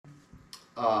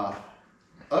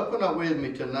open up with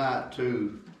me tonight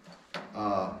to,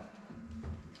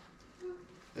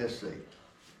 let's see.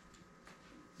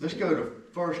 Let's go to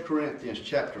 1 Corinthians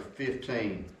chapter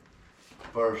 15,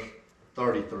 verse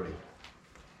 33.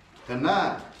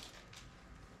 Tonight,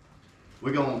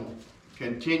 we're going to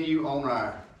continue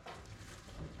on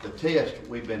the test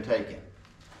we've been taking.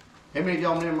 How many of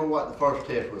y'all remember what the first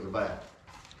test was about?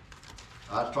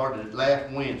 I started it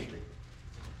last Wednesday.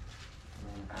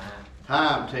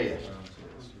 Time test.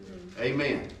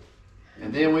 Amen.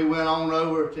 And then we went on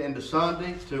over into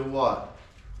Sunday to what?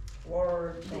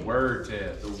 Word test. The word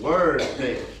test. The word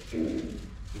test. And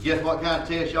guess what kind of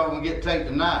test y'all going to get to take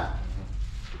tonight?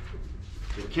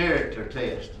 The character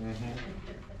test.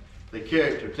 The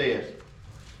character test.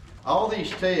 All these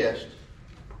tests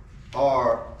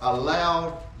are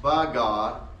allowed by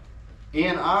God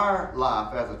in our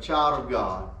life as a child of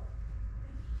God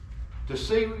to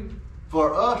see,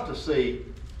 for us to see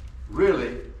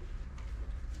really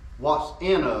what's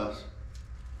in us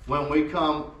when we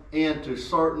come into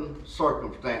certain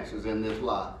circumstances in this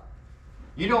life.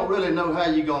 You don't really know how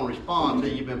you're going to respond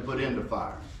until you've been put into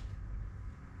fire.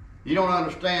 You don't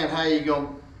understand how you're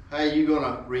going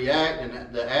to react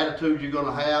and the attitude you're going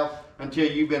to have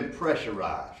until you've been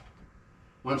pressurized.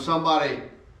 When somebody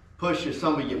pushes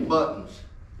some of your buttons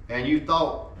and you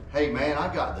thought, hey man,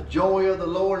 I got the joy of the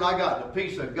Lord and I got the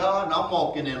peace of God and I'm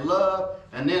walking in love,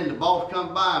 and then the boss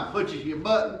comes by and pushes your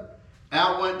button,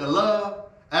 out went the love,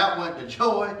 out went the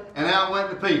joy, and out went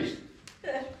the peace.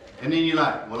 And then you're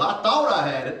like, well, I thought I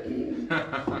had it.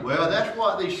 Well, that's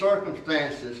what these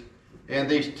circumstances and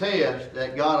these tests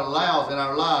that God allows in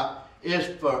our life is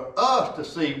for us to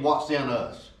see what's in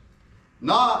us.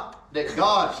 Not that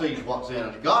God sees what's in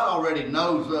us. God already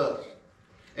knows us.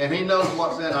 And He knows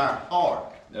what's in our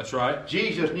heart. That's right.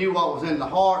 Jesus knew what was in the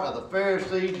heart of the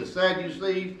Pharisees, the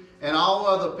Sadducees, and all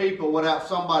other people without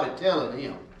somebody telling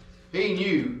Him. He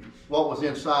knew what was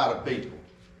inside of people.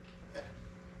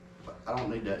 I don't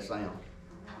need that sound.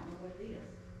 I don't know what it is.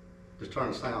 Just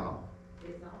turn the sound on.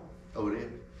 It's on. Oh, it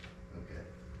is? Okay.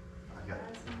 I got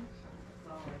it.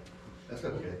 Sorry. That's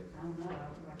okay. I don't know.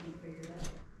 I can't figure it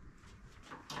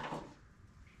out.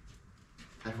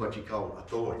 That's what you call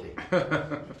authority.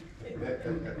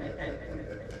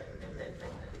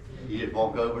 You just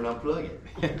walk over and unplug it.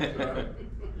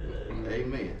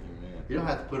 Amen. You don't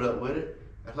have to put up with it.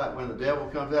 That's like when the devil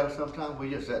comes at us sometimes, we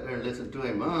just sit there and listen to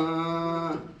him.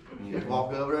 Just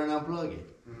walk over there and unplug it.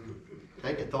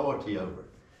 Take authority over it.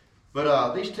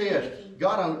 But these tests,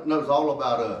 God knows all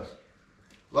about us.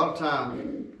 A lot of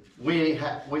times, we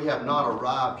have not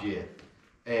arrived yet.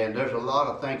 And there's a lot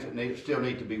of things that still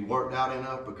need to be worked out in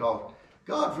us, because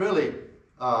God's really,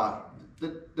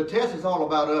 the test is all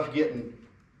about us getting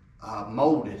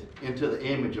molded into the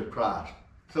image of Christ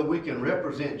so we can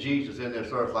represent Jesus in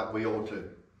this earth like we ought to.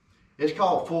 It's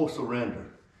called full surrender.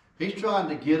 He's trying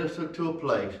to get us into a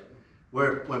place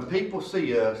where when people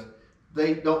see us,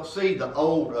 they don't see the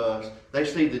old us, they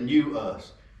see the new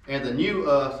us. And the new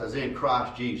us is in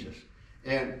Christ Jesus.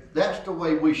 And that's the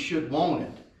way we should want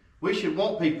it. We should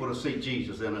want people to see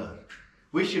Jesus in us.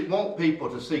 We should want people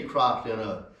to see Christ in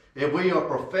us. If we are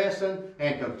professing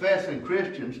and confessing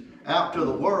Christians out to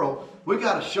the world, we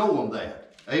got to show them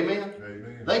that. Amen?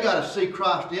 Amen. They got to see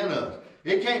Christ in us.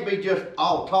 It can't be just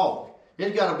all talk.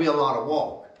 It's got to be a lot of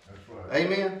walk. That's right.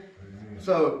 Amen? Amen.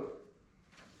 So,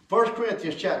 1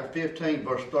 Corinthians chapter 15,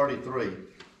 verse 33.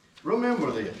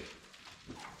 Remember this.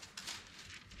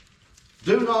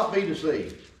 Do not be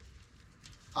deceived.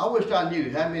 I wish I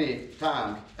knew how many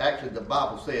times actually the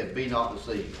Bible said, be not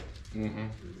deceived.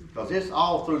 Because it's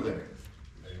all through there.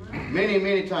 Many,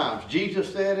 many times.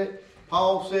 Jesus said it.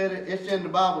 Paul said it. It's in the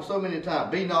Bible so many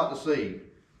times. Be not deceived.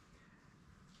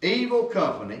 Evil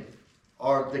company,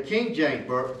 or the King James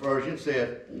Version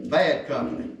says bad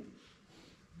company,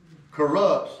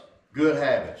 corrupts good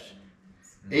habits.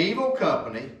 Evil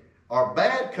company or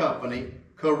bad company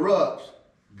corrupts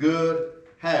good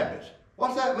habits.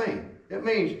 What's that mean? It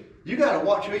means you got to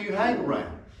watch who you hang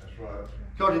around. That's right.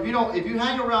 Because if you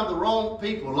hang around the wrong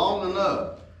people long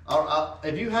enough, or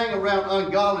if you hang around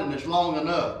ungodliness long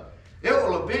enough, it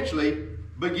will eventually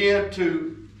begin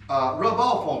to rub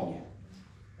off on you.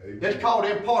 Amen. It's called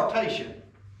impartation.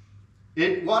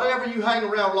 Whatever you hang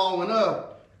around long enough,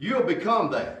 you'll become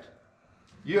that.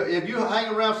 If you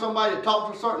hang around somebody that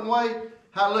talks a certain way,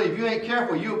 hallelujah, if you ain't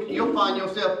careful, you'll find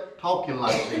yourself talking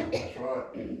like them. That's right.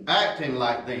 Acting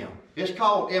like them. It's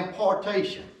called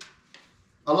impartation.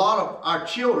 A lot of our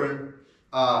children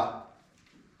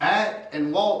act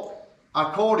and walk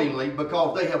accordingly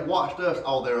because they have watched us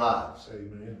all their lives.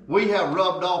 Amen. We have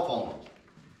rubbed off on them.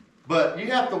 But you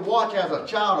have to watch as a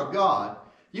child of God.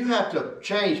 You have to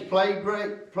change playmates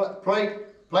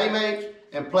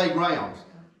and playgrounds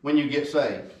when you get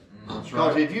saved.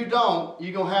 Because if you don't,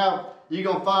 you're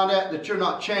gonna find out that you're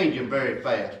not changing very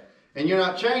fast. And you're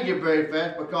not changing very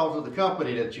fast because of the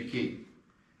company that you keep.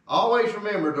 Always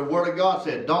remember the Word of God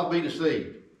said, don't be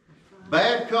deceived.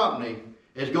 Bad company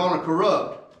is going to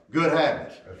corrupt good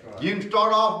habits. Right. You can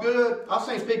start off good. I've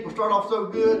seen people start off so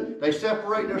good, they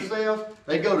separate themselves,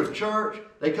 they go to church,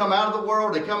 they come out of the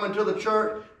world, they come into the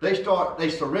church, they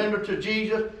surrender to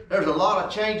Jesus. There's a lot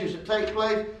of changes that take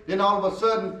place. Then all of a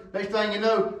sudden, next thing you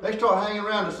know, they start hanging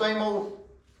around the same old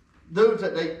dudes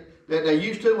that they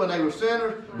used to when they were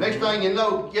sinners. Mm-hmm. Next thing you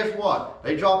know, guess what?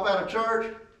 They drop out of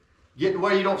church, get to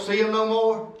where you don't see them no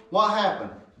more. What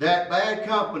happened? That bad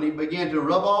company began to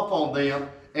rub off on them,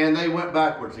 and they went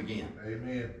backwards again.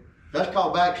 Amen. That's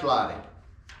called backsliding.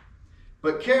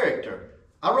 But character.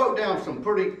 I wrote down some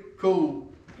pretty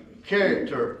cool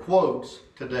character quotes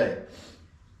today.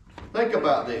 Think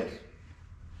about this.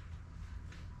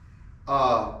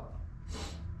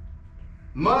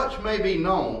 Much may be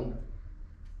known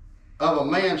of a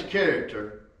man's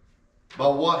character by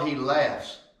what he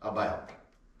laughs about.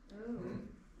 Ooh.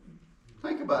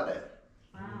 Think about that.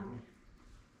 Wow.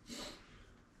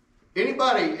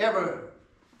 Anybody ever,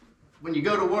 when you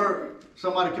go to work,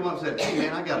 somebody come up and said, hey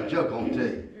man, I got a joke on to tell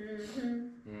you.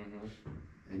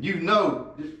 And you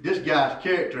know this guy's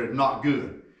character is not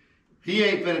good. He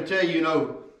ain't finna tell you,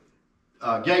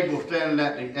 Gabriel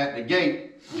standing at the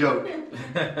gate joke. He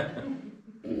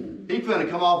finna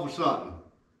come off with something.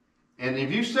 And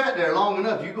if you sat there long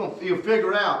enough, you'll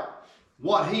figure out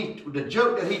the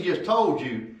joke that he just told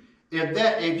you.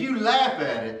 If you laugh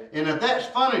at it, and if that's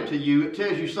funny to you, it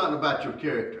tells you something about your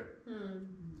character.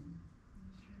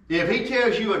 If he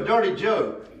tells you a dirty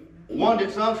joke, one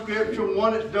that's unscriptural,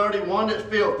 one that's dirty, one that's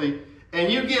filthy,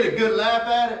 and you get a good laugh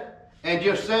at it, and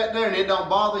just sat there and it don't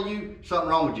bother you, something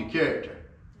wrong with your character.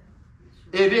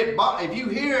 If you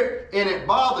hear it and it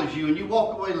bothers you and you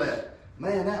walk away laughing,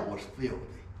 man, that was filthy.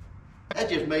 That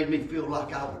just made me feel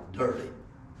like I was dirty.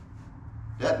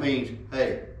 That means,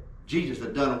 hey, Jesus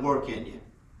has done a work in you.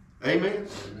 Amen?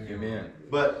 Amen.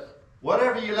 But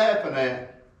whatever you're laughing at,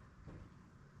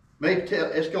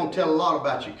 it's going to tell a lot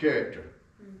about your character.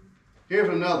 Here's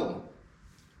another one.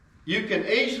 You can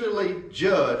easily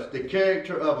judge the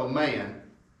character of a man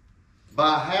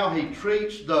by how he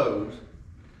treats those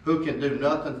who can do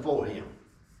nothing for him.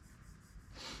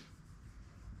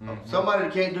 Mm-hmm. Somebody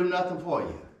that can't do nothing for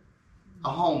you. A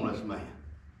homeless man.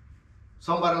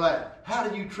 Somebody like, how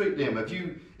do you treat them?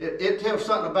 It tells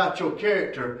something about your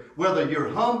character, whether you're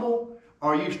humble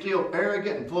or you still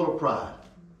arrogant and full of pride.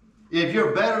 If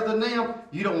you're better than them,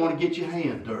 you don't want to get your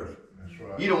hands dirty. That's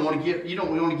right. You don't want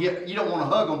to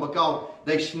hug them because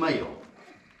they smell.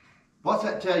 What's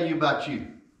that tell you about you?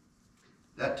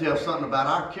 That tells something about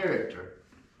our character,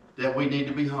 that we need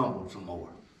to be humble some more.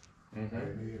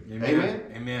 Mm-hmm. Amen. Amen.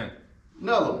 Amen.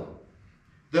 Another one.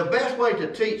 The best way to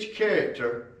teach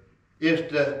character is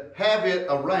to have it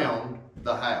around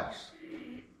the house.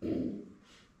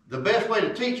 The best way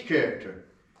to teach character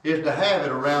is to have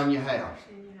it around your house.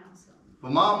 For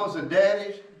mamas and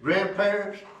daddies,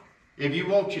 grandparents, if you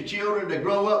want your children to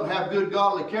grow up and have good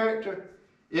godly character,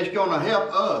 it's going to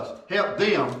help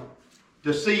them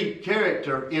to see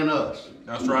character in us.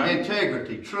 That's right.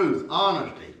 Integrity, truth,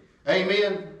 honesty.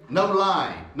 Amen. No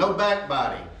lying, no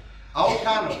backbiting, all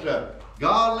kind of stuff.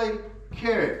 Godly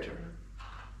character.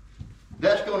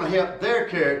 That's going to help their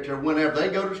character whenever they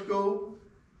go to school.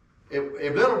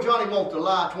 If little Johnny wants to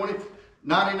lie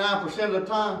 99% of the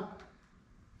time,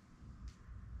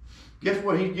 guess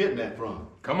where he's getting that from?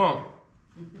 Come on.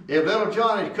 If little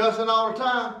Johnny's cussing all the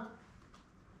time,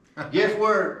 guess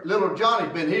where little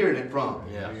Johnny's been hearing it from?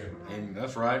 Yeah,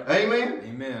 that's right. Amen?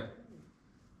 Amen.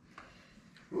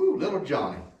 Ooh, little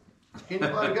Johnny.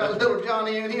 Anybody got little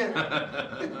Johnny in here?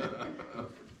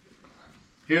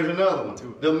 Here's another one.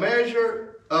 The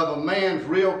measure of a man's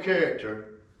real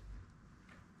character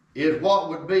is what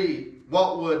would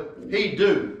he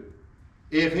do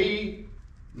if he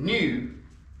knew,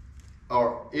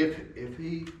 or if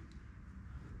he,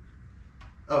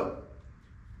 let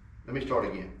me start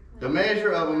again. The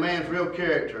measure of a man's real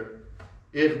character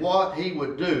is what he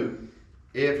would do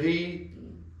if he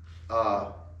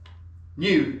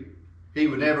knew he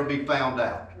would never be found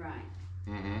out. Right.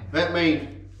 Mm-hmm. That means,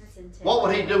 what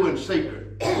would he do in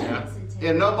secret? Yeah.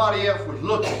 If nobody else was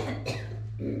looking,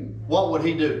 what would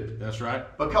he do? That's right.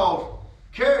 Because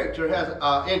character has,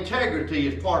 integrity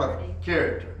is part of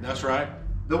character. That's right.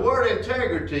 The word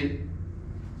integrity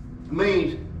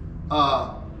means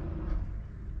that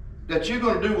that you're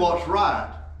going to do what's right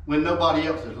when nobody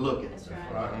else is looking. That's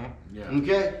right. Yeah.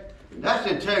 Okay? That's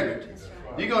integrity. That's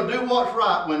right. You're going to do what's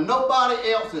right when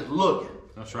nobody else is looking.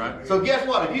 That's right. So guess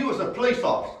what? If you was a police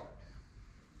officer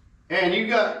and you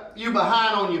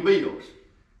behind on your bills,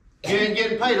 you ain't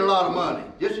getting paid a lot of money.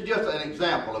 This is just an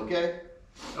example, okay?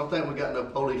 I don't think we got no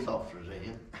police officers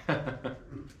in here.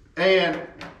 And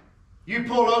you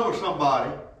pull over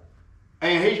somebody,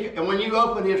 and when you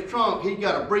open his trunk, he's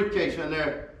got a briefcase in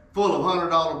there full of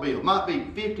 $100 bills. Might be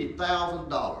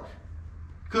 $50,000.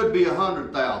 Could be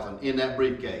 $100,000 in that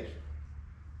briefcase.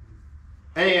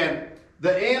 And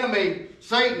the enemy,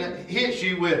 Satan, hits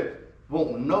you with,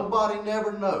 won't nobody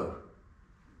never know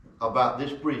about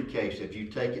this briefcase if you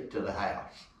take it to the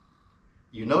house.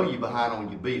 You know you're behind on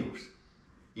your bills.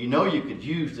 You know you could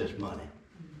use this money.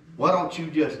 Why don't you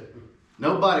just,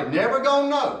 nobody never gonna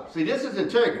know. See, this is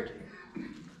integrity.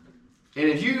 And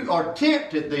if you are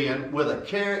tempted then with a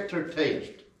character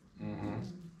test,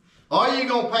 are you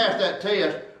gonna pass that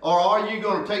test, or are you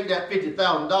gonna take that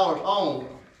 $50,000 home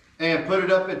and put it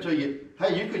up into you?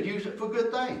 Hey, you could use it for good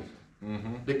things.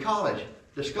 The college,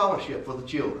 the scholarship for the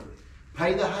children.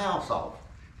 Pay the house off.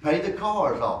 Pay the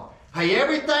cars off. Pay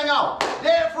everything off.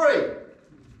 Debt free.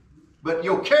 But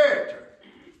your character,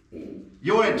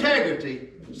 your integrity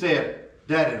said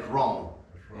that is wrong.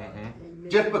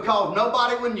 Just because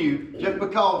nobody would knew, just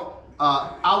because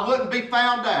I wouldn't be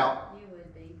found out, You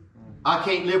would be. I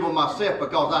can't live with myself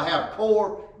because I have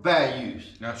core values.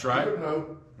 That's right.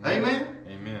 Amen?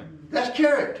 Amen. That's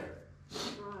character.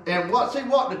 And what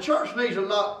the church needs a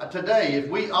lot today is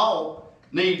we all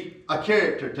need a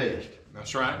character test.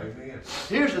 That's right.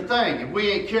 Here's the thing, if we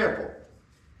ain't careful,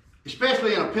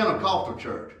 especially in a Pentecostal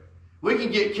church, we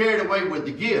can get carried away with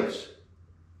the gifts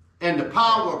and the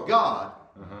power of God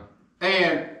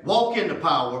and walk in the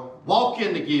power, walk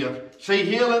in the gift, see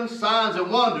healings, signs,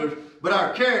 and wonders, but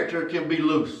our character can be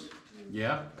loose.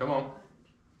 Yeah, come on.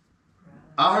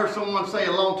 I heard someone say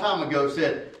a long time ago,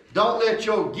 said, don't let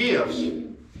your gifts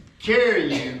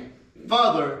carry you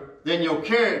further than your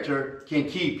character can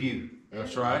keep you.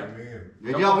 That's right.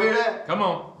 Did y'all hear that? Come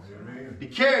on. The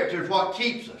character is what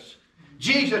keeps us.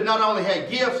 Jesus not only had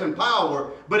gifts and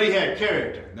power, but he had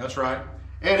character. That's right.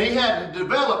 And he had to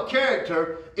develop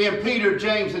character in Peter,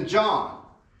 James, and John,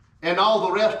 and all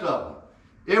the rest of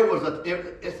them.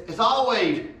 It's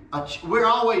always, we're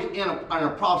always in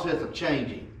a process of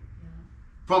changing.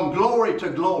 From glory to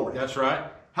glory. That's right.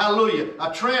 Hallelujah.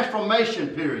 A transformation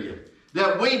period.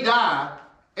 That we die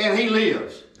and he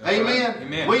lives. That's Amen? Right.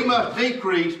 Amen. We must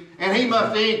decrease and he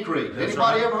must increase. That's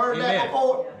Anybody right. ever heard Amen. that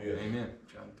before? Yeah. Amen.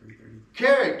 John 3:30.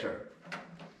 Character.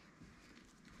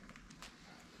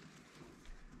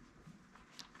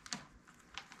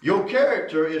 Your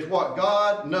character is what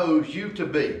God knows you to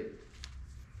be.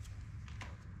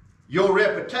 Your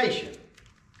reputation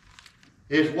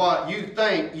is what you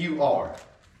think you are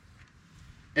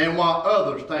and what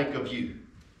others think of you.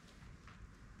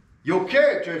 Your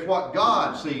character is what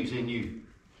God sees in you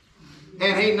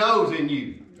and he knows in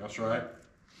you. That's right.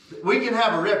 We can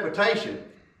have a reputation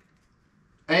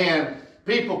and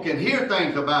people can hear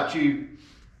things about you,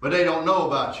 but they don't know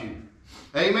about you.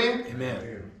 Amen?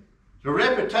 Amen. The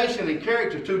reputation and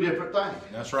character are two different things.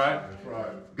 That's right.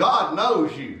 God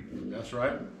knows you. That's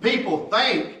right. People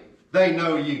think they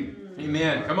know you.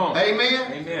 Amen. Come on.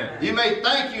 Amen? Amen. You may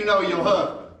think you know your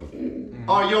husband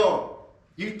or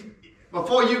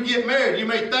before you get married, you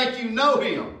may think you know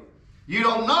him. You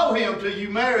don't know him till you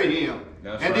marry him.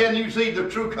 That's and right. then you see the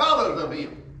true colors of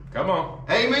him. Come on.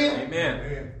 Amen?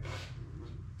 Amen.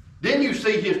 Then you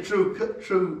see his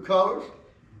true colors.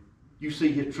 You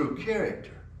see his true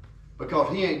character.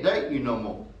 Because he ain't dating you no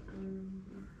more.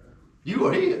 You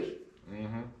are his.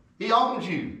 He owns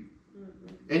you.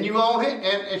 And you own him,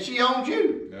 and she owns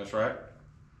you. That's right.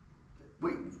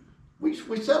 We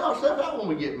set ourselves out when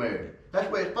we get married. That's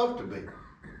the way it's supposed to be.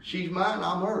 She's mine,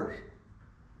 I'm hers.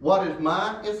 What is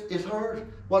mine is hers.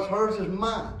 What's hers is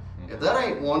mine. If that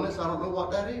ain't oneness, I don't know what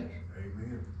that is.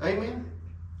 Amen.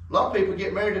 A lot of people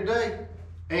get married today,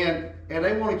 and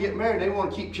they want to get married. They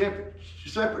want to keep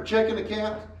separate checking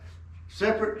accounts,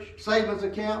 separate savings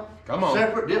account, Come on.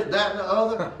 separate this, that, and the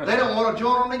other. They don't want to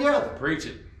join them together. Preach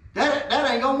it.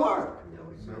 That ain't gonna work.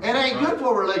 It ain't good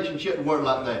for a relationship to work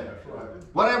like that.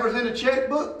 Whatever's in the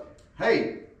checkbook,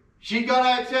 hey, she got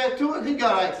access to it, he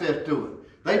got access to it.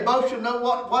 They both should know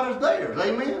what is theirs.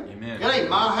 Amen? Amen. It ain't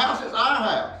my house, it's our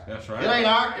house. That's right. It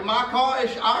ain't my car,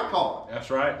 it's our car. That's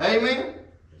right. Amen?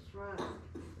 That's right.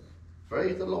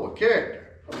 Praise the Lord.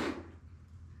 Character.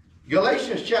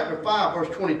 Galatians chapter 5, verse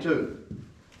 22.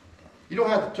 You don't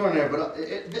have to turn there, but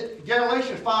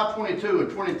Galatians 5:22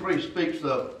 and 23 speaks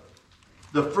of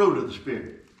the fruit of the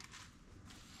Spirit.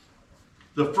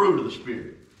 The fruit of the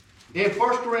Spirit. In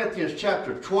 1 Corinthians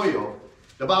chapter 12,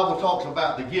 the Bible talks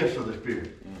about the gifts of the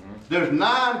Spirit. There's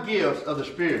 9 gifts of the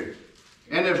Spirit.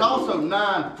 And there's also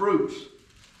 9 fruits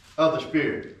of the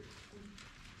Spirit.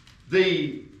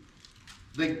 The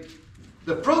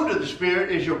fruit of the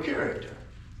Spirit is your character.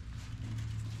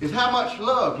 It's how much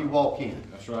love you walk in.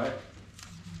 That's right.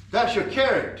 That's your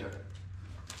character.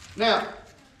 Now,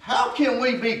 how can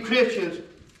we be Christians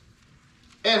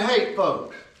and hate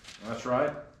folks? That's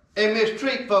right. And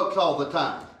mistreat folks all the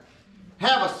time?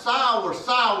 Have a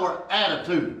sour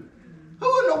attitude.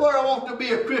 Who in the world wants to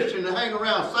be a Christian and hang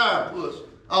around sourpuss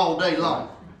all day long?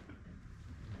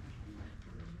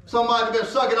 Somebody been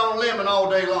sucking on lemon all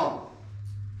day long.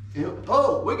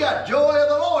 Oh, we got joy of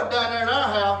the Lord down there in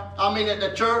our house. I mean at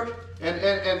the church.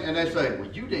 And they say, well,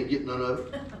 you didn't get none of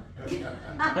it.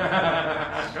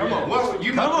 Come on. Well,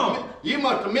 you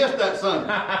must have missed that Sunday.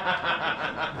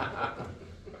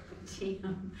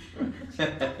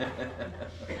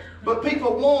 But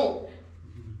people love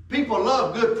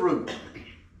good fruit.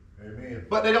 Amen.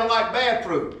 But they don't like bad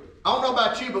fruit. I don't know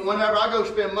about you, but whenever I go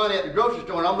spend money at the grocery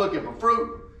store and I'm looking for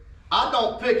fruit, I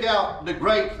don't pick out the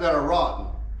grapes that are rotten.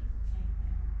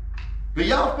 Do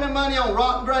y'all spend money on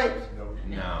rotten grapes?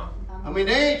 No. I mean,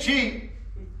 they ain't cheap.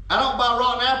 I don't buy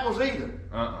rotten apples either.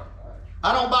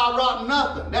 I don't buy rotten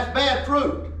nothing. That's bad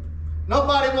fruit.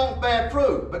 Nobody wants bad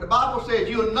fruit. But the Bible says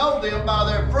you'll know them by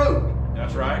their fruit.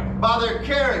 That's right. By their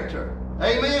character.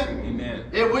 Amen? Amen.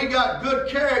 If we got good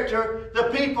character, the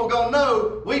people gonna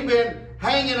know we've been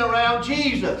hanging around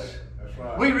Jesus. That's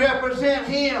right. We represent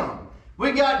Him.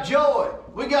 We got joy.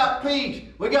 We got peace.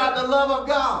 We got the love of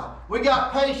God. We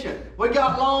got patience. We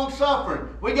got long suffering.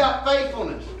 We got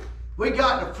faithfulness. We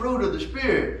got the fruit of the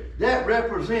Spirit. That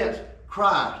represents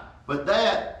Christ. But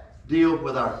that deals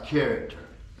with our character.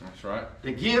 That's right.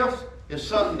 The gifts is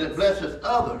something that blesses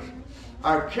others.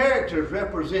 Our characters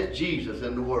represent Jesus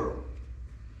in the world.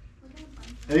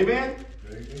 Amen?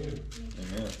 Amen.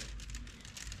 Amen.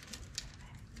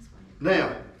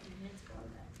 Now,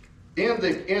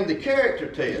 in the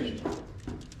character test,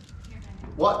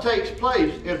 what takes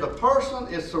place is a person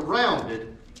is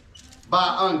surrounded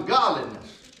by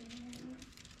ungodliness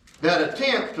that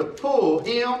attempts to pull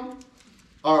him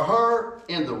or her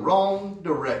in the wrong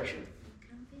direction.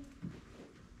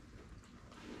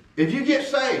 If you get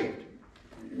saved,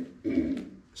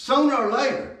 sooner or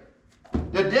later,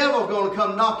 the devil's going to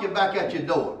come knocking back at your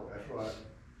door. That's right.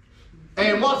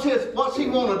 And what's he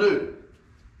want to do?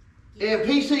 If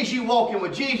he sees you walking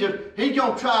with Jesus, he's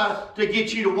going to try to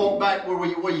get you to walk back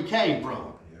where you came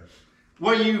from. Yes.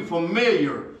 Where your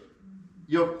familiar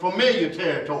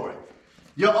territory.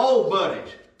 Your old buddies,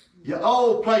 your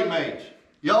old playmates,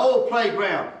 your old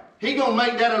playground. He's going to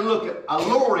make that look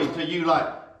alluring to you like,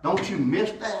 don't you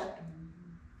miss that?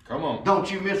 Come on.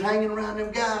 Don't you miss hanging around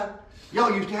them guys?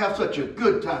 Y'all used to have such a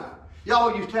good time.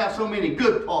 Y'all used to have so many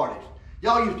good parties.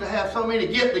 Y'all used to have so many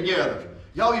get-togethers.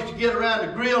 Y'all used to get around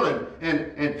the grill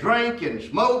and drink and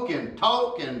smoke and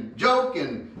talk and joke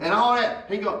and all that.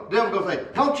 The devil going to say,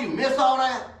 don't you miss all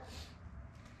that?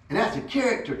 And that's a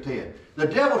character test. The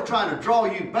devil's trying to draw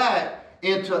you back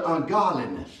into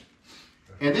ungodliness.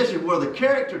 And this is where the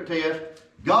character test,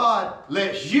 God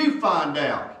lets you find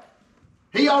out.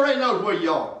 He already knows where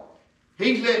you are.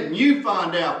 He's letting you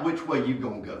find out which way you're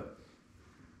going to go.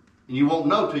 And you won't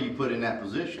know till you put in that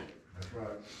position. That's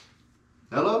right.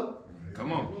 Hello?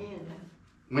 Come on.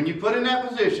 When you put in that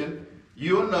position,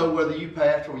 you'll know whether you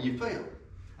passed or you failed.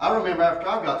 I remember after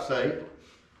I got saved,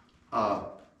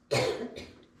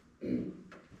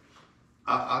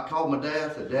 I called my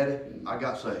dad, said, Daddy, I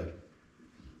got saved.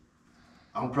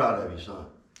 I'm proud of you, son.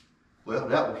 Well,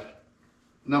 that was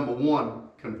number one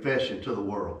confession to the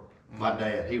world. My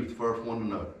dad, he was the first one to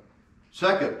know.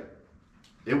 Second,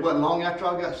 it wasn't long after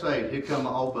I got saved, here come my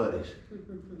old buddies,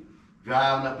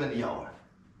 driving up in the yard.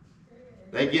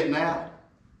 They getting out,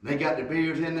 they got the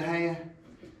beers in their hand,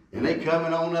 and they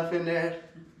coming on up in there,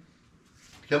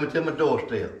 coming to my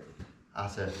doorstep. I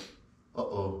said,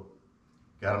 uh-oh,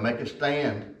 got to make a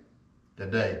stand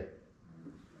today.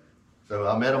 So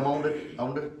I met them on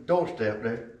the doorstep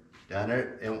there, down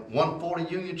there in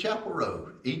 140 Union Chapel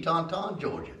Road, Eatonton,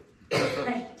 Georgia.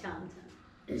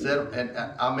 Said, and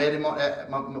I met him,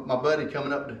 my buddy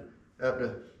coming up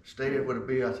the stairs with a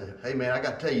beer. I said, hey man, I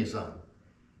got to tell you something.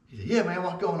 He said, yeah man,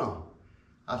 what's going on?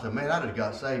 I said, man, I just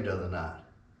got saved the other night.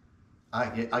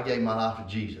 I gave my life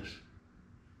to Jesus.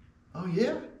 Oh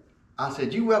yeah? I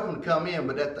said, you're welcome to come in,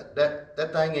 but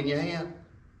that thing in your hand,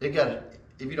 if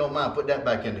you don't mind, put that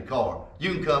back in the car.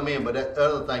 You can come in, but that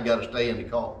other thing got to stay in the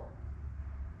car.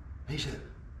 He said,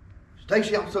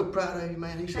 Stacy, I'm so proud of you,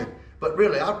 man. He said, but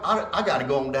really, I got to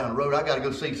go on down the road. I got to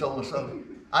go see so-and-so.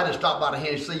 I just stopped by the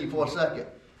hen to see you for a second.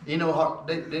 You know,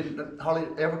 they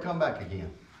hardly ever come back again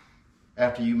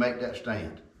after you make that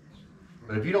stand.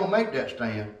 But if you don't make that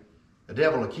stand, the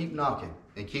devil will keep knocking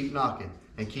and keep knocking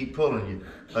and keep pulling you.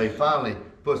 So he finally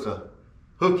puts a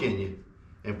hook in you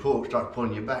and starts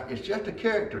pulling you back. It's just a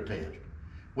character test.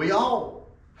 We all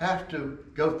have to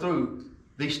go through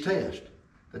these tests.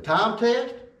 The time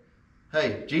test,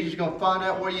 hey, Jesus is going to find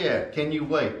out where you're at. Can you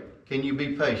wait? Can you be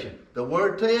patient? The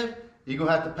word test, you're going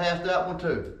to have to pass that one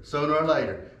too, sooner or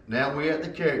later. Now we're at the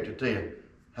character test.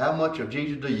 How much of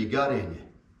Jesus do you got in you?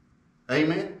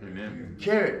 Amen? Amen.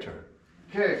 Character.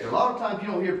 Character. A lot of times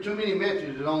you don't hear too many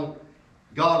messages on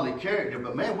godly character,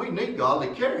 but man, we need godly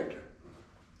character.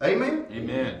 Amen?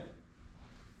 Amen.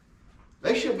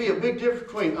 There should be a big difference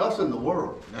between us and the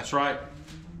world. That's right.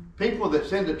 People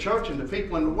that's in the church and the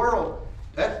people in the world,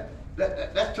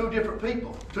 that's two different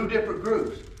people, two different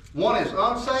groups. One is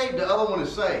unsaved, the other one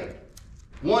is saved.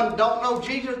 One don't know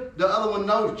Jesus, the other one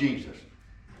knows Jesus.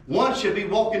 One should be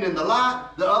walking in the light,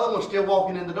 the other one's still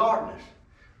walking in the darkness.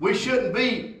 We shouldn't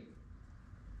be,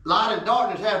 light and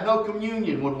darkness have no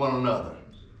communion with one another.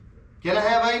 Can I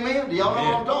have amen? Do y'all know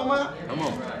what I'm talking about? Come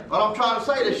on. What I'm trying to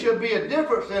say, there should be a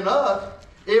difference in us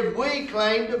if we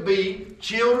claim to be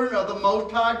children of the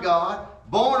Most High God,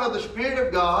 born of the Spirit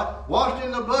of God, washed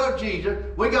in the blood of Jesus.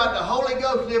 We got the Holy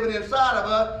Ghost living inside of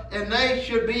us, and they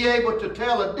should be able to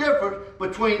tell a difference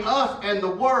between us and the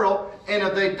world, and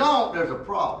if they don't, there's a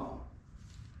problem.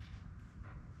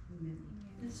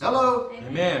 Hello?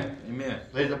 Amen. Amen.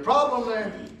 There's a problem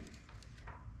there.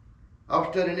 I was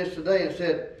studying this today and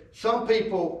said, some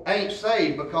people ain't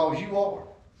saved because you are.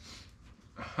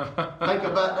 Think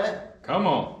about that. Come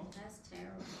on. That's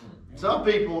terrible. Some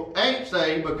people ain't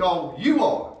saved because you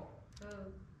are.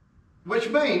 Which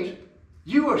means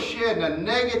you are shedding a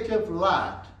negative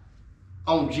light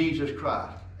on Jesus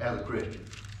Christ as a Christian.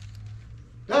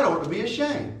 That ought to be a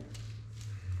shame.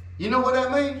 You know what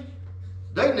that means?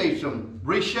 They need some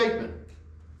reshaping,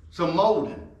 some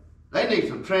molding. They need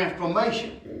some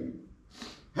transformation.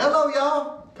 Hello,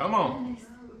 y'all. Come on.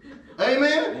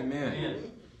 Amen?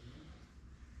 Amen.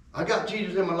 I got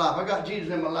Jesus in my life. I got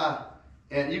Jesus in my life.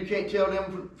 And you can't tell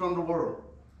them from the world.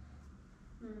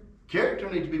 Character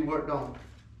needs to be worked on.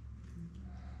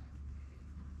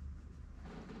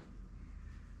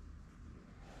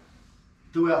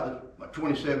 Throughout my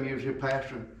 27 years here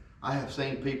pastoring, I have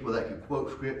seen people that can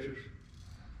quote scriptures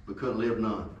but couldn't live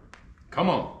none. Come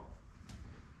on.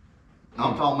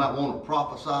 I'm talking about wanting to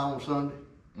prophesy on Sunday.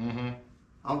 Mm-hmm.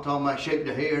 I'm talking about shake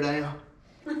the hair down,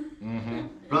 Mm-hmm.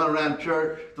 run around the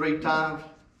church 3 times,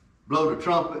 blow the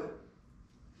trumpet,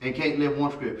 and can't live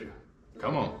one scripture.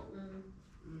 Come on.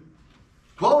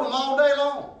 Quote them all day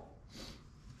long.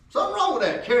 Something wrong with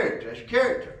that character. That's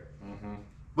character. Mm-hmm.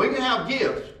 We can have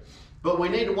gifts, but we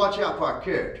need to watch out for our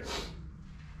character.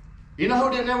 You know who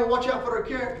didn't ever watch out for their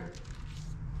character?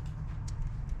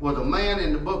 Was a man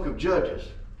in the book of Judges.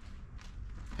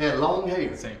 Had long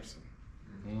hair. Samson.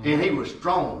 And he was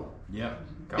strong. Yeah.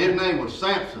 Come His on. name was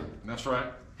Samson. That's right.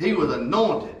 He was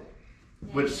anointed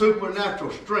with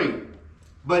supernatural strength.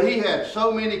 But he had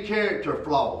so many character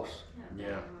flaws.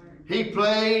 Yeah. He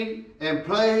played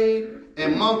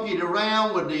and monkeyed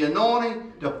around with the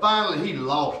anointing till finally he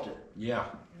lost it. Yeah.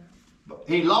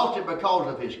 He lost it because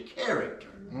of his character.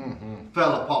 Mm-hmm.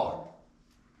 Fell apart.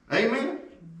 Amen?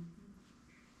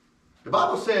 The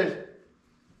Bible says,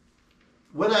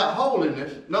 without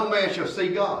holiness, no man shall see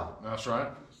God. That's right.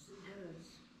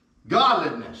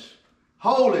 Godliness,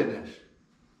 holiness,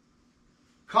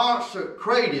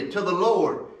 consecrated to the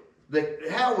Lord,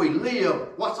 how we live,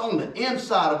 what's on the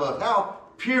inside of us, how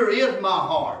pure is my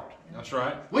heart. That's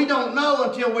right. We don't know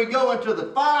until we go into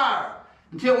the fire,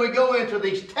 until we go into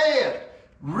these tests,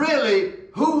 really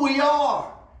who we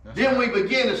are. Then we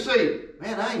begin to see,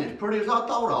 man, I ain't as pretty as I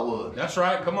thought I was. That's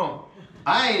right. Come on.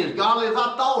 I ain't as godly as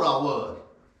I thought I was.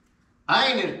 I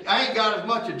ain't got as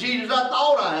much of Jesus as I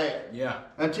thought I had. Yeah.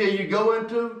 Until you go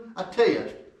into a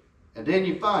test. And then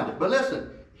you find it. But listen,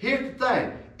 here's the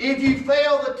thing. If you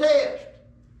fail the test,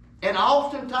 and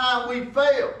oftentimes we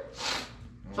fail.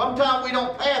 Sometimes we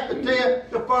don't pass the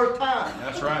test the first time.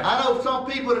 That's right. I know some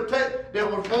people that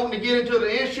was wanting to get into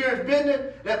the insurance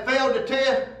business that failed the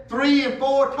test 3 and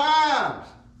 4 times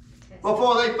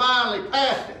before they finally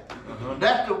passed it. Uh-huh.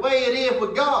 That's the way it is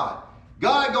with God.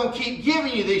 God gonna keep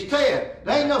giving you these tests.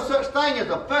 There ain't no such thing as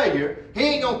a failure. He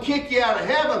ain't gonna kick you out of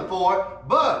heaven for it.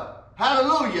 But,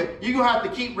 hallelujah, you're gonna have to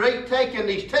keep taking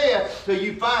these tests till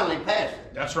you finally pass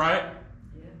it. That's right.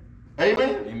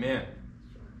 Amen? Amen.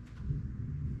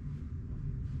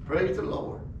 Praise the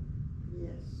Lord.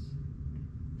 Yes.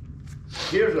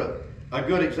 Here's a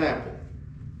good example.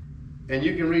 And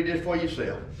you can read this for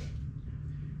yourself.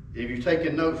 If you're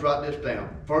taking notes, write this down.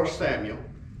 1 Samuel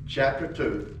chapter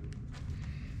 2,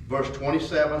 verse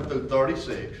 27 through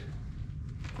 36.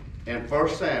 And 1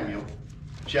 Samuel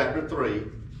chapter 3,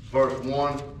 verse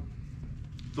 1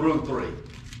 through 3.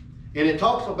 And it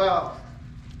talks about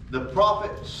the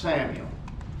prophet Samuel.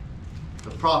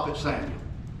 The prophet Samuel.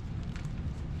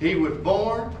 He was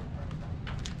born,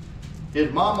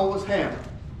 his mama was Hannah.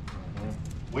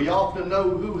 We often know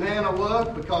who Hannah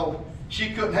was because she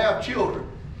couldn't have children.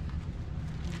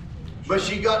 But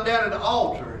she got down at the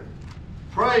altar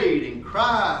and prayed and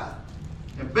cried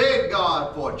and begged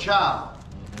God for a child.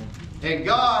 And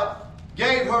God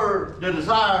gave her the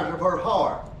desires of her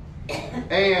heart.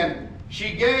 And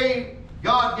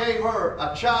God gave her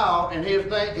a child, and he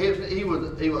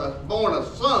was born a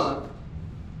son,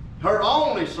 her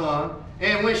only son.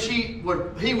 And when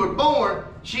he was born,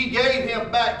 she gave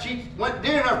him back. She went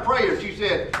during her prayer. She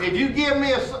said, "If you give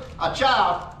me a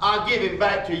child, I'll give him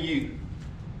back to you."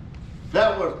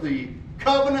 That was the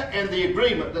covenant and the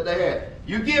agreement that they had.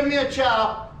 You give me a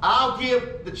child, I'll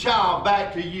give the child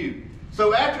back to you.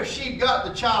 So after she got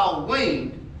the child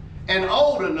weaned and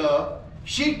old enough,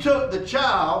 she took the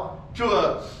child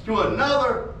to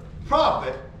another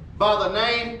prophet by the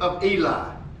name of Eli.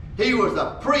 He was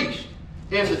a priest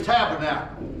in the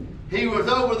tabernacle. He was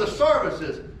over the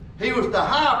services. He was the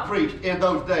high priest in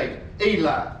those days,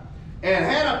 Eli. And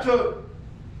Hannah took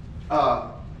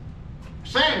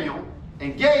Samuel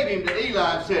and gave him to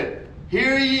Eli and said,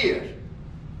 "Here he is.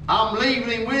 I'm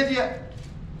leaving him with you.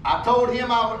 I told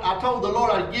the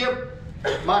Lord I'd give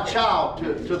my child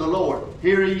to the Lord.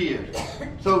 Here he is."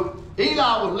 So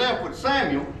Eli was left with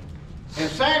Samuel, and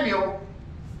Samuel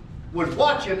was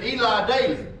watching Eli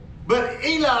daily. But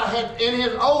Eli had, in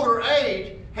his older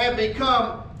age, had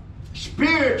become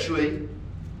spiritually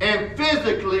and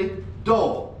physically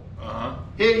dull.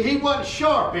 He wasn't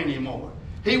sharp anymore.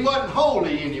 He wasn't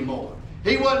holy anymore.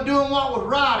 He wasn't doing what was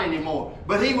right anymore.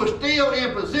 But he was still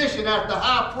in position as the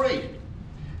high priest.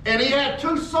 And he had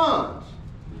two sons.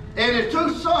 And his two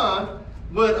sons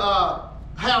would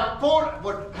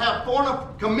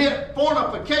commit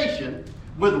fornication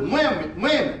with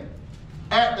women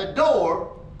at the door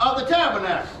of the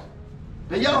tabernacle.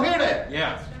 Did y'all hear that?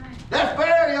 Yeah. That's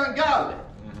very ungodly.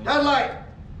 That's like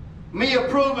me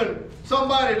approving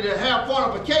somebody to have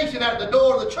fornication at the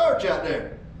door of the church out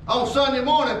there on Sunday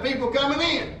morning, people coming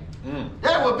in.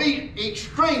 That would be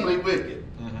extremely wicked.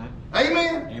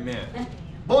 Amen? Amen.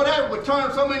 Boy, that would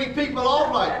turn so many people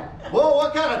off like, whoa,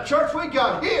 what kind of church we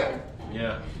got here?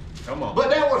 Yeah. Come on. But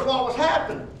that was what was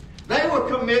happening. They were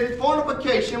committing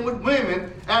fornication with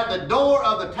women at the door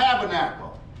of the tabernacle.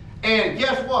 And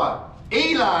guess what?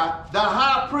 Eli, the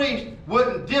high priest,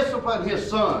 wouldn't discipline his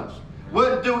sons,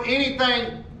 wouldn't do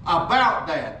anything about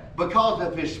that because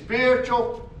of his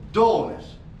spiritual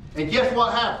dullness. And guess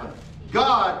what happened?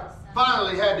 God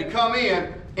finally had to come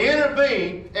in,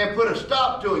 intervene, and put a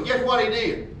stop to it. Guess what he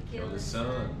did? Killed his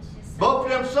sons. Both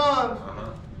of them sons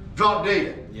dropped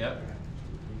dead. Yep.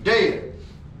 Dead.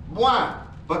 Why?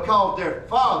 Because their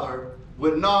father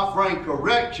would not bring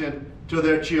correction to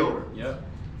their children. Yep.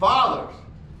 Fathers,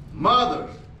 mothers,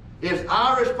 it's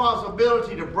our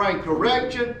responsibility to bring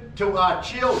correction to our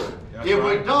children. That's if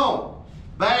right. we don't,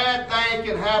 bad things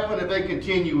can happen if they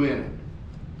continue in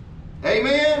it.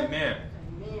 Amen? Amen.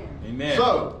 Amen. Amen.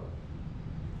 So,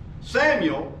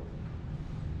 Samuel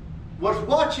was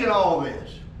watching all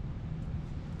this.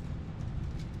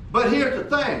 But here's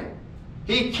the thing.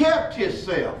 He kept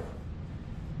himself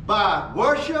by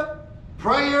worship,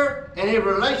 prayer, and his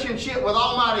relationship with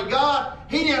Almighty God.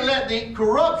 He didn't let the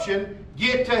corruption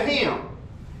get to him.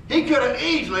 He could have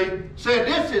easily said,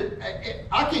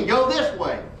 I can go this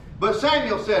way. But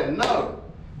Samuel said no.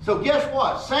 So guess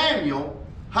what? Samuel,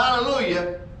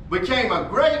 hallelujah, became a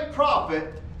great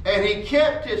prophet, and he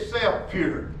kept himself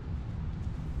pure.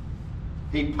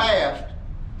 He passed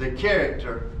the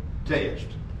character test.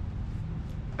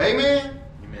 Amen?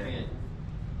 Amen.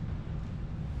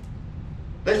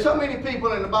 There's so many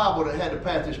people in the Bible that had to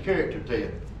pass this character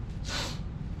test.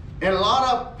 And a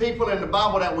lot of people in the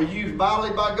Bible that were used mightily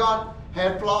by God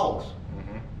had flaws.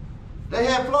 They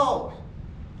had flaws.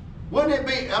 Wouldn't it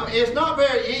be, I mean, it's not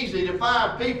very easy to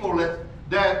find people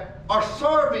that are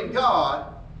serving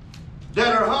God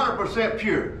that are 100%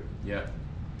 pure. Yeah.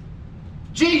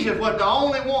 Jesus was the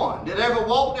only one that ever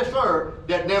walked this earth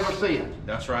that never sinned.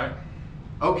 That's right.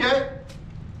 Okay?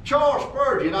 Charles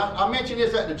Spurgeon, I mentioned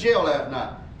this at the jail last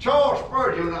night. Charles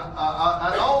Spurgeon,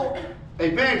 an old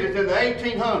evangelist in the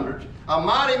 1800s, a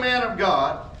mighty man of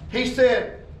God, he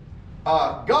said,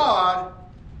 God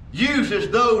uses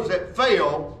those that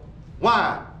fail.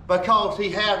 Why? Because he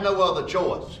has no other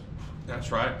choice.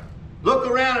 That's right. Look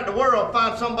around at the world and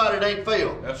find somebody that ain't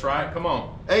failed. That's right. Come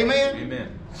on. Amen?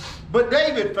 Amen. But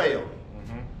David failed.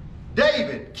 Mm-hmm.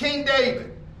 David, King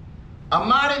David, a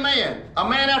mighty man, a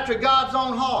man after God's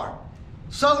own heart,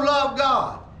 so loved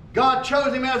God. God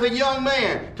chose him as a young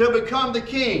man to become the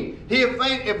king. He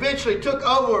eventually took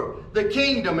over the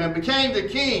kingdom and became the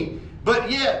king.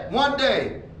 But yet, one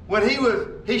day, when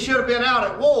he should have been out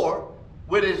at war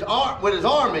with his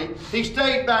army, he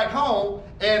stayed back home,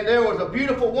 and there was a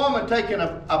beautiful woman taking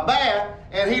a bath,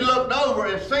 and he looked over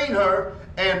and seen her,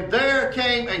 and there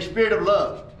came a spirit of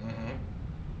lust.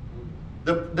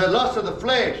 Mm-hmm. The lust of the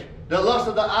flesh, the lust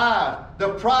of the eyes,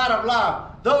 the pride of life.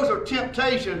 Those are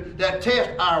temptations that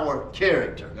test our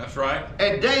character. That's right.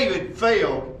 And David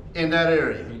failed in that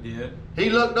area. He did. He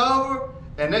looked over,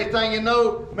 and next thing you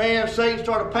know, man, Satan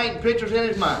started painting pictures in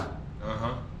his mind.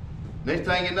 Uh-huh. Next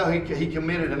thing you know, he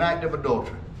committed an act of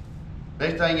adultery.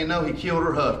 Next thing you know, he killed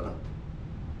her husband.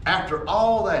 After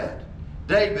all that,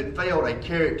 David failed a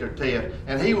character test,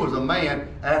 and he was a man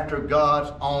after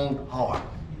God's own heart.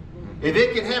 If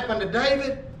it can happen to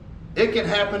David, it can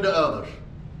happen to others.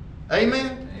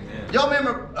 Amen? Amen. Y'all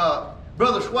remember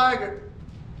Brother Swagger?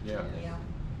 Yeah. Yeah.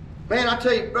 Man, I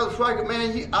tell you, Brother Swagger,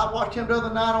 man, I watched him the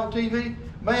other night on TV.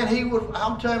 Man,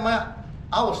 I'm telling you, man,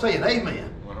 I was saying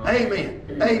amen. Uh-huh.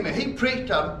 Amen. Amen. He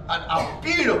preached a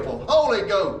beautiful, Holy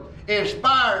Ghost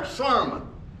inspired sermon.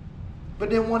 But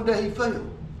then one day he fell.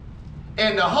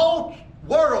 And the whole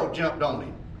world jumped on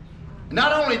him.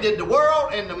 Not only did the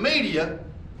world and the media,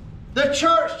 the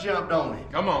church jumped on him.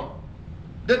 Come on.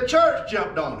 The church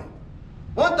jumped on him.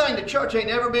 One thing the church ain't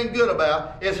ever been good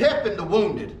about is helping the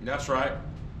wounded. That's right.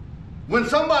 When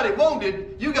somebody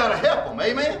wounded, you got to help them.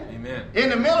 Amen? Amen. In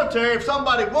the military, if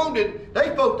somebody wounded, they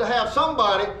supposed to have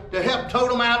somebody to help tow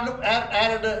them out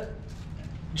of the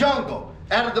jungle,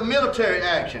 out of the military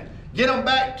action. Get them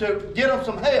back to get them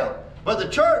some help. But the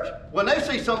church, when they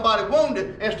see somebody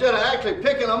wounded, instead of actually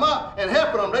picking them up and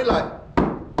helping them, they like,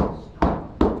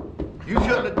 you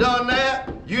shouldn't have done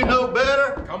that. You know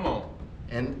better. Come on.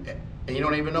 And you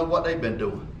don't even know what they've been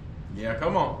doing. Yeah,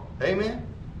 come on. Amen?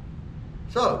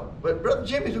 So, but Brother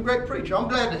Jimmy's a great preacher. I'm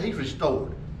glad that he's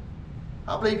restored.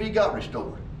 I believe he got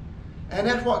restored. And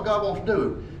that's what God wants to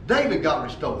do. David got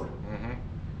restored.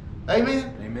 Mm-hmm.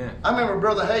 Amen? Amen. I remember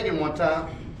Brother Hagin one time,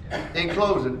 in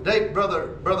closing, Brother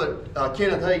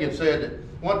Kenneth Hagin said that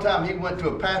one time he went to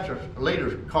a pastor's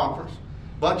leaders conference,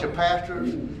 bunch of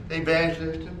pastors,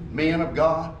 evangelists, and men of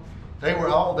God. They were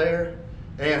all there.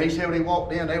 And he said when he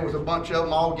walked in, there was a bunch of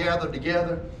them all gathered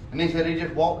together. And he said he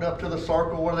just walked up to the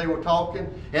circle where they were talking,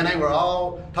 and they were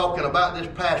all talking about this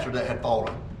pastor that had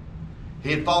fallen.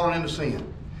 He had fallen into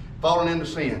sin. Fallen into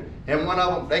sin. And one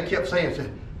of them, they kept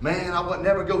saying, man, I would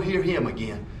never go hear him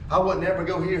again. I would never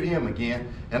go hear him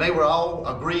again. And they were all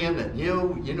agreeing that,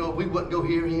 you know, we wouldn't go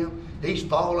hear him. He's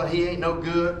fallen. He ain't no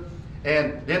good.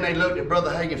 And then they looked at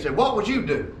Brother Hagin and said, what would you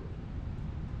do?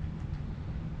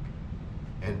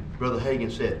 And Brother Hagin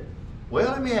said,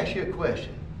 well, let me ask you a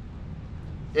question.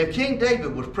 If King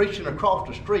David was preaching across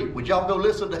the street, would y'all go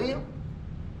listen to him?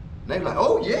 And they were like,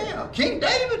 oh yeah, King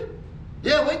David?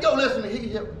 Yeah, we'd go listen to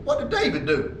him. What did David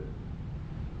do?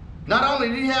 Not only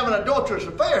did he have an adulterous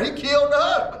affair, he killed the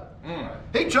husband.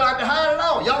 He tried to hide it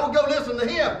all. Y'all would go listen to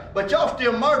him, but y'all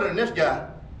still murdering this guy.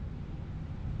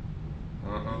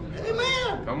 Uh-huh.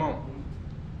 Amen. Come on.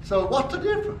 So what's the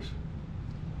difference?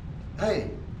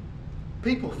 Hey,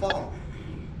 people fall.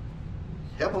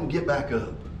 Help them get back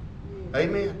up.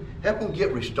 Amen. Help them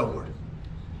get restored.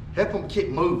 Help them keep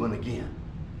moving again.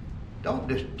 Don't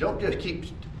just keep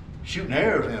shooting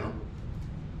arrows in them.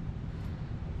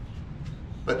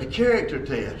 But the character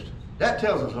test, that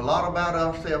tells us a lot about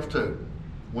ourselves too.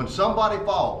 When somebody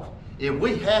falls, if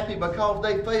we happy because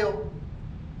they fail,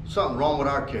 something wrong with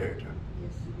our character.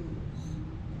 Yes,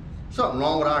 it is. Something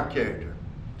wrong with our character.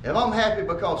 If I'm happy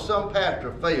because some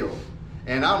pastor failed,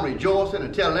 and I'm rejoicing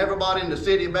and telling everybody in the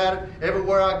city about it,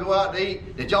 everywhere I go out to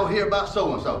eat, did y'all hear about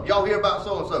so-and-so? Did y'all hear about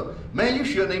so-and-so? Man, you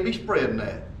shouldn't even be spreading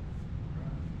that.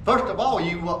 First of all,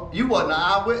 you wasn't an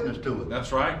eyewitness to it.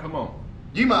 That's right. Come on.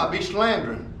 You might be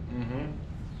slandering. Mm-hmm.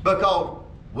 Because,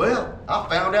 well, I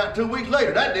found out 2 weeks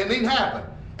later that didn't even happen.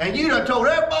 And you done told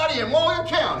everybody in Warren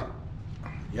County.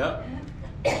 Yep.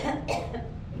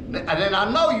 And then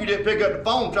I know you didn't pick up the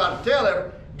phone and try to tell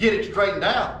her, get it straightened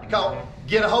out. Because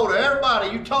get a hold of everybody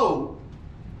you told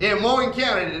in Warren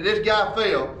County that this guy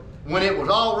fell when it was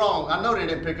all wrong. I know they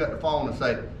didn't pick up the phone and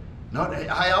say, no, hey,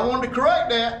 I wanted to correct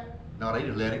that. No, they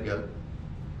just let it go.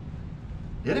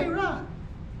 It ain't right.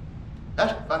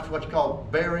 That's what's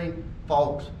called bearing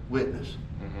false witness.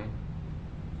 Mm-hmm.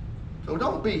 So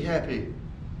don't be happy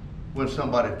when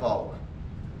somebody falls.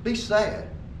 Be sad.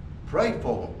 Pray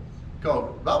for them.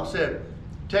 Because the Bible said,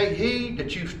 take heed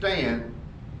that you stand,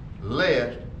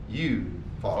 lest you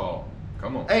fall. Fall.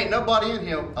 Come on. Ain't nobody in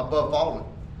here above falling.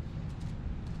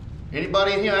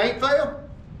 Anybody in here ain't failed?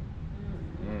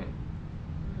 Mm.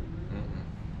 Mm-mm.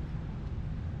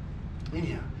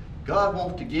 Anyhow, God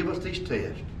wants to give us these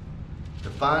tests to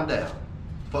find out,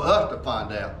 for us to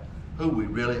find out who we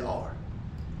really are,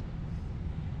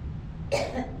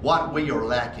 what we are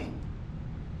lacking,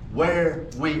 where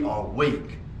we are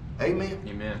weak. Amen?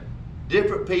 Amen.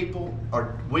 Different people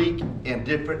are weak in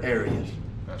different areas,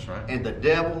 That's right. and the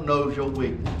devil knows your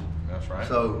weakness. That's right.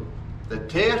 So the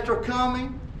tests are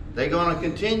coming. They're going to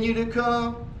continue to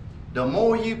come. The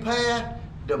more you pass,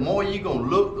 the more you're going to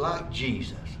look like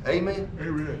Jesus. Amen?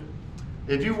 Amen.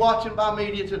 If you're watching by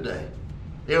media today,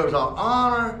 it was an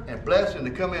honor and blessing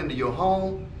to come into your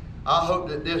home. I hope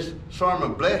that this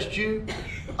sermon blessed you.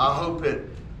 I hope it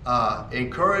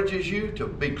encourages you to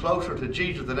be closer to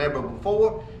Jesus than ever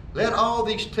before. Let all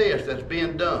these tests that's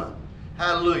being done,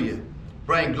 hallelujah,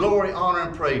 bring glory, honor,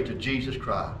 and praise to Jesus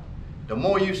Christ. The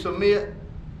more you submit,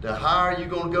 the higher you're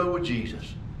going to go with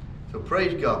Jesus. So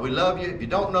praise God. We love you. If you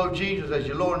don't know Jesus as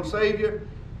your Lord and Savior,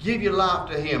 give your life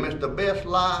to Him. It's the best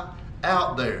life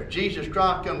out there. Jesus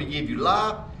Christ come to give you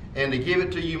life and to give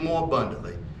it to you more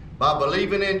abundantly. By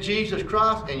believing in Jesus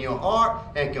Christ in your heart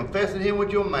and confessing Him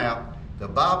with your mouth, the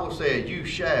Bible says you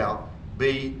shall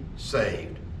be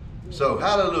saved. So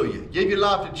hallelujah. Give your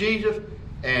life to Jesus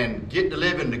and get to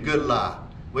living the good life.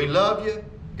 We love you.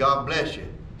 God bless you.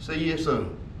 See you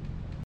soon.